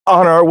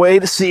On our way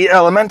to see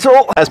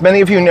Elemental. As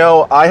many of you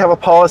know, I have a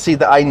policy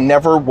that I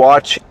never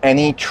watch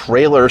any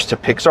trailers to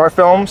Pixar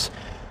films.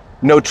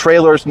 No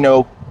trailers,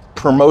 no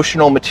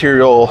promotional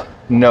material,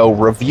 no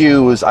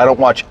reviews. I don't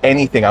watch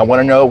anything. I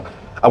want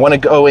to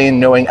go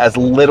in knowing as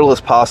little as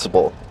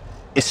possible,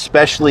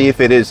 especially if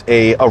it is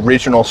a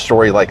original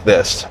story like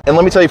this. And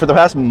let me tell you, for the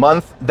past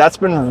month, that's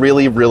been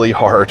really, really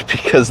hard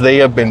because they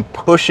have been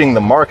pushing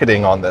the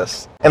marketing on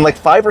this. And like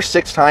 5 or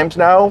 6 times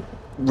now,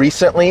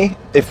 recently,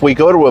 if we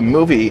go to a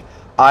movie,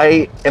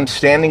 I am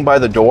standing by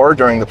the door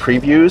during the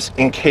previews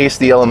in case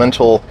the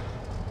Elemental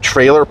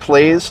trailer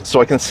plays,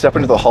 so I can step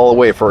into the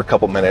hallway for a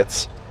couple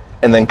minutes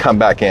and then come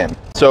back in.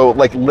 So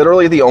like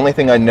literally the only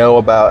thing I know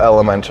about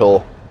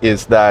Elemental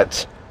is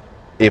that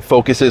it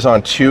focuses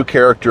on 2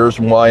 characters.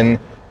 One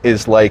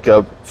is like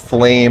a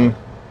flame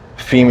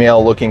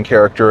female looking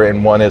character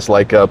and one is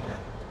like a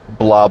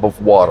blob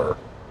of water.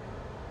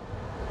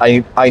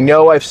 I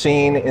know I've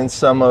seen in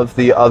some of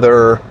the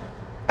other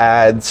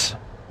ads,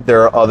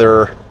 there are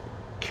other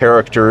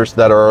characters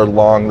that are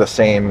along the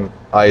same,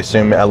 I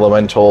assume,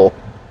 Elemental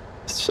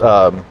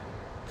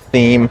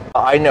theme.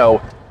 I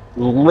know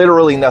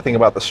literally nothing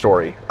about the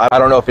story. I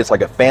don't know if it's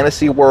like a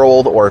fantasy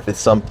world or if it's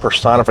some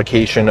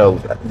personification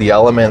of the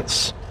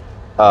elements.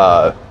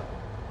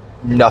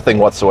 Nothing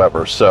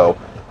whatsoever. So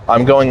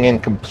I'm going in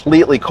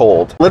completely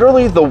cold.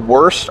 Literally the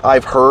worst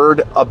I've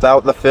heard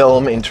about the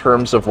film in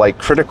terms of like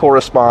critical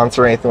response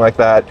or anything like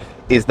that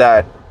is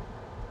that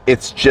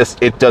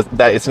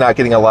it's not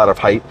getting a lot of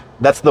hype.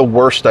 That's the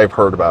worst I've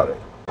heard about it.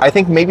 I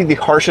think maybe the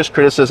harshest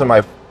criticism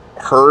I've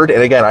heard,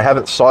 and again, I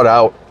haven't sought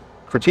out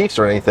critiques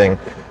or anything,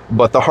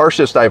 but the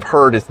harshest I've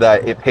heard is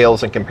that it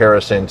pales in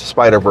comparison to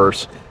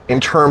Spider-Verse in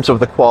terms of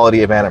the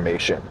quality of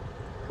animation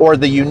or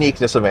the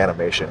uniqueness of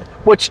animation,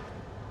 which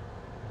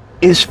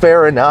is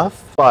fair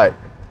enough, but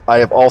I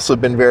have also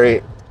been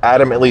very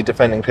adamantly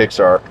defending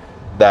Pixar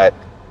that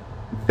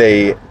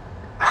they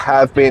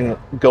have been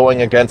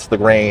going against the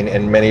grain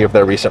in many of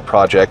their recent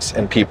projects,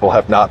 and people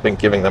have not been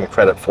giving them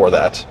credit for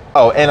that.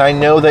 Oh, and I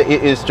know that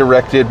it is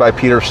directed by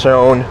Peter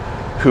Sohn,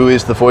 who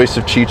is the voice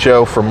of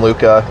Chicho from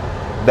Luca.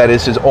 That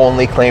is his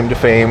only claim to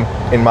fame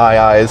in my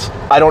eyes.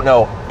 I don't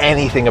know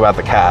anything about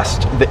the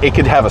cast. It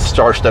could have a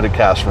star-studded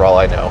cast for all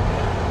I know.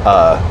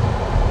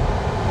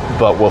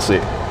 But we'll see.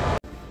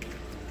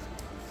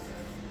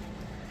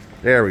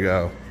 There we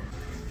go.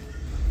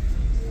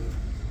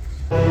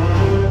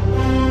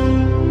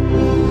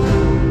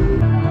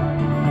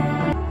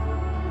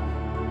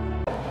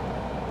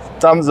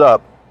 Thumbs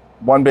up.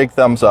 One big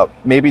thumbs up.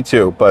 Maybe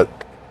 2, but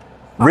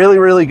really,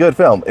 really good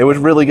film. It was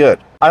really good.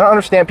 I don't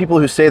understand people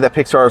who say that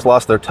Pixar has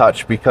lost their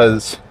touch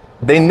because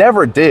they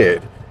never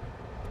did.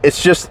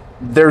 It's just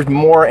there's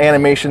more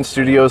animation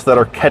studios that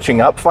are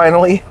catching up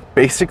finally,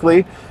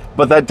 basically.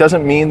 But that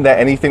doesn't mean that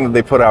anything that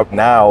they put out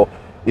now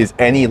is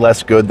any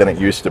less good than it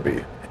used to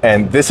be.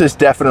 And this is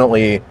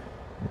definitely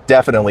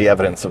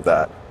evidence of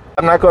that.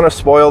 I'm not going to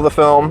spoil the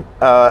film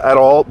at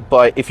all,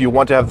 but if you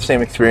want to have the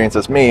same experience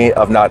as me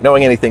of not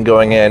knowing anything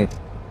going in,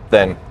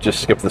 then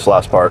just skip this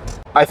last part.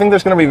 I think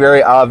there's going to be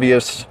very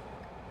obvious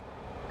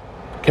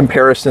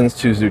comparisons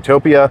to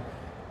Zootopia,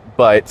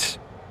 but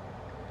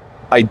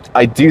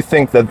I do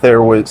think that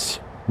there was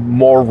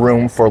more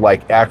room for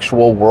like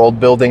actual world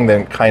building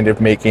than kind of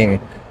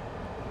making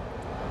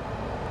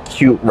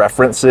cute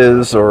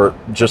references or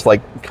just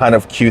like kind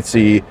of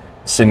cutesy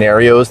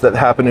scenarios that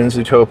happen in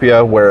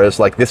Zootopia, whereas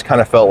like this kind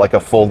of felt like a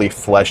fully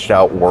fleshed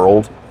out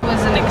world. It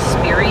was an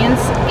experience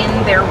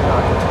in their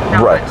world,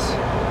 not right.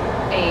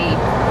 A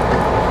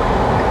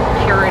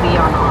parody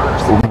on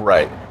ours.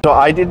 Right. So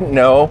I didn't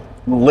know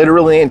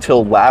literally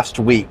until last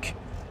week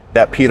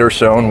that Peter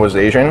Sohn was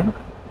Asian.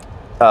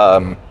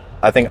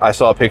 I think I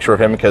saw a picture of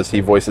him because he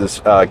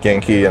voices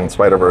Genki in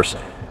Spider-Verse,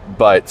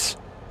 but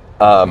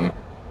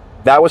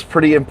that was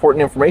pretty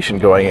important information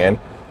going in.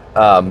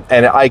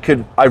 And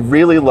I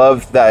really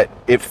loved that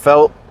it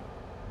felt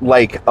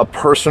like a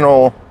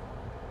personal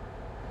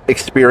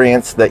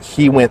experience that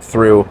he went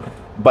through,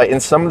 but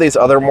in some of these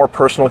other more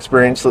personal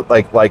experiences,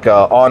 like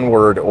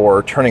Onward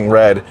or Turning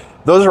Red,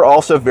 those are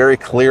also very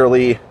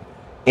clearly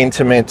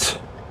intimate,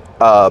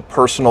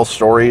 personal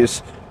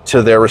stories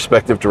to their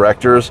respective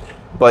directors,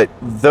 but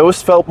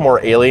those felt more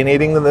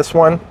alienating than this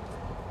one.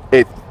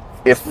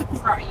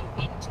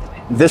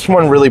 This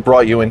one really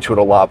brought you into it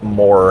a lot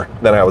more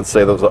than I would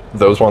say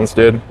those ones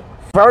did.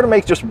 If I were to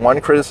make just one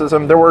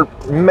criticism, there were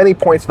many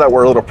points that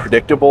were a little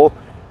predictable,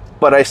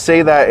 but I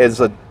say that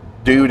as a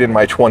dude in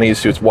my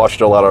 20s who's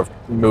watched a lot of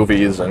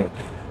movies, and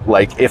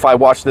like if I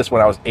watched this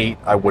when I was 8,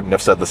 I wouldn't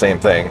have said the same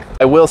thing.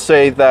 I will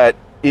say that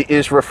it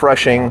is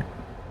refreshing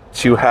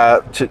to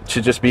have to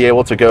just be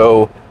able to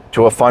go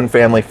to a fun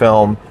family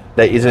film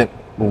that isn't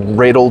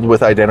riddled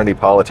with identity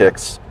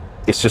politics.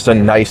 It's just a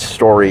nice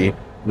story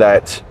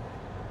that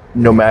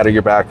no matter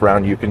your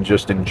background, you can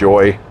just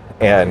enjoy,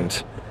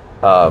 and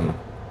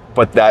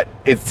but that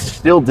it's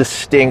still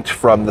distinct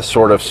from the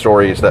sort of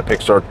stories that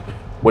Pixar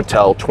would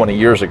tell 20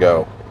 years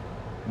ago,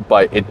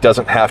 but it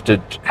doesn't have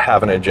to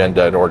have an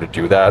agenda in order to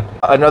do that.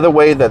 Another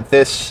way that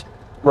this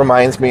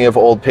reminds me of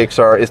old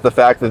Pixar is the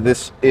fact that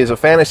this is a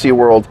fantasy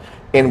world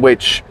in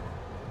which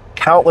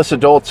countless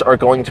adults are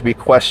going to be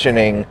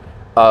questioning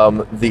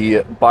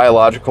the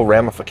biological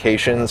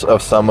ramifications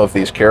of some of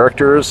these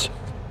characters,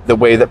 the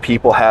way that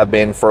people have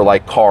been for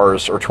like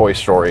Cars or Toy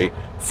Story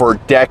for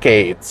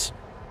decades,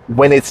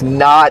 when it's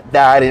not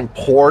that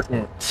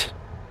important.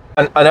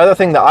 Another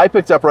thing that I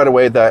picked up right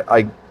away that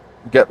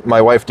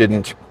my wife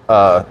didn't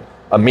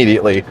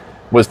immediately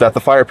was that the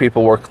fire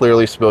people were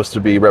clearly supposed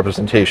to be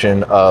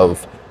representation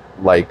of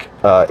like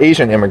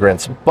Asian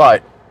immigrants,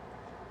 but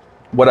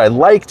what I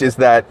liked is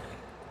that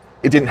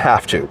it didn't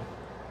have to.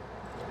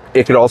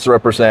 It could also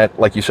represent,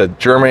 like you said,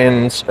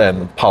 Germans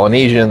and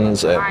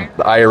Polynesians and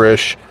the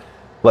Irish,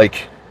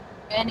 like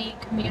any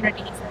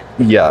communities.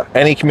 Yeah,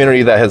 any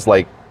community that has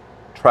like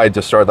tried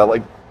to start that,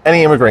 like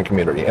any immigrant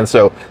community. And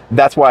so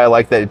that's why I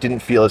like that it didn't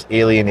feel as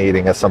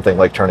alienating as something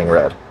like Turning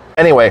Red.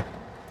 Anyway,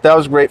 that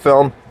was a great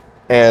film,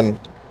 and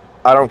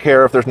I don't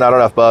care if there's not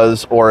enough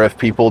buzz or if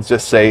people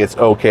just say it's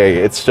okay.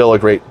 It's still a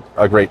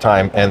great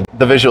time, and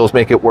the visuals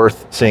make it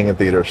worth seeing in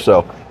theaters.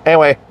 So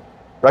anyway,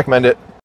 recommend it.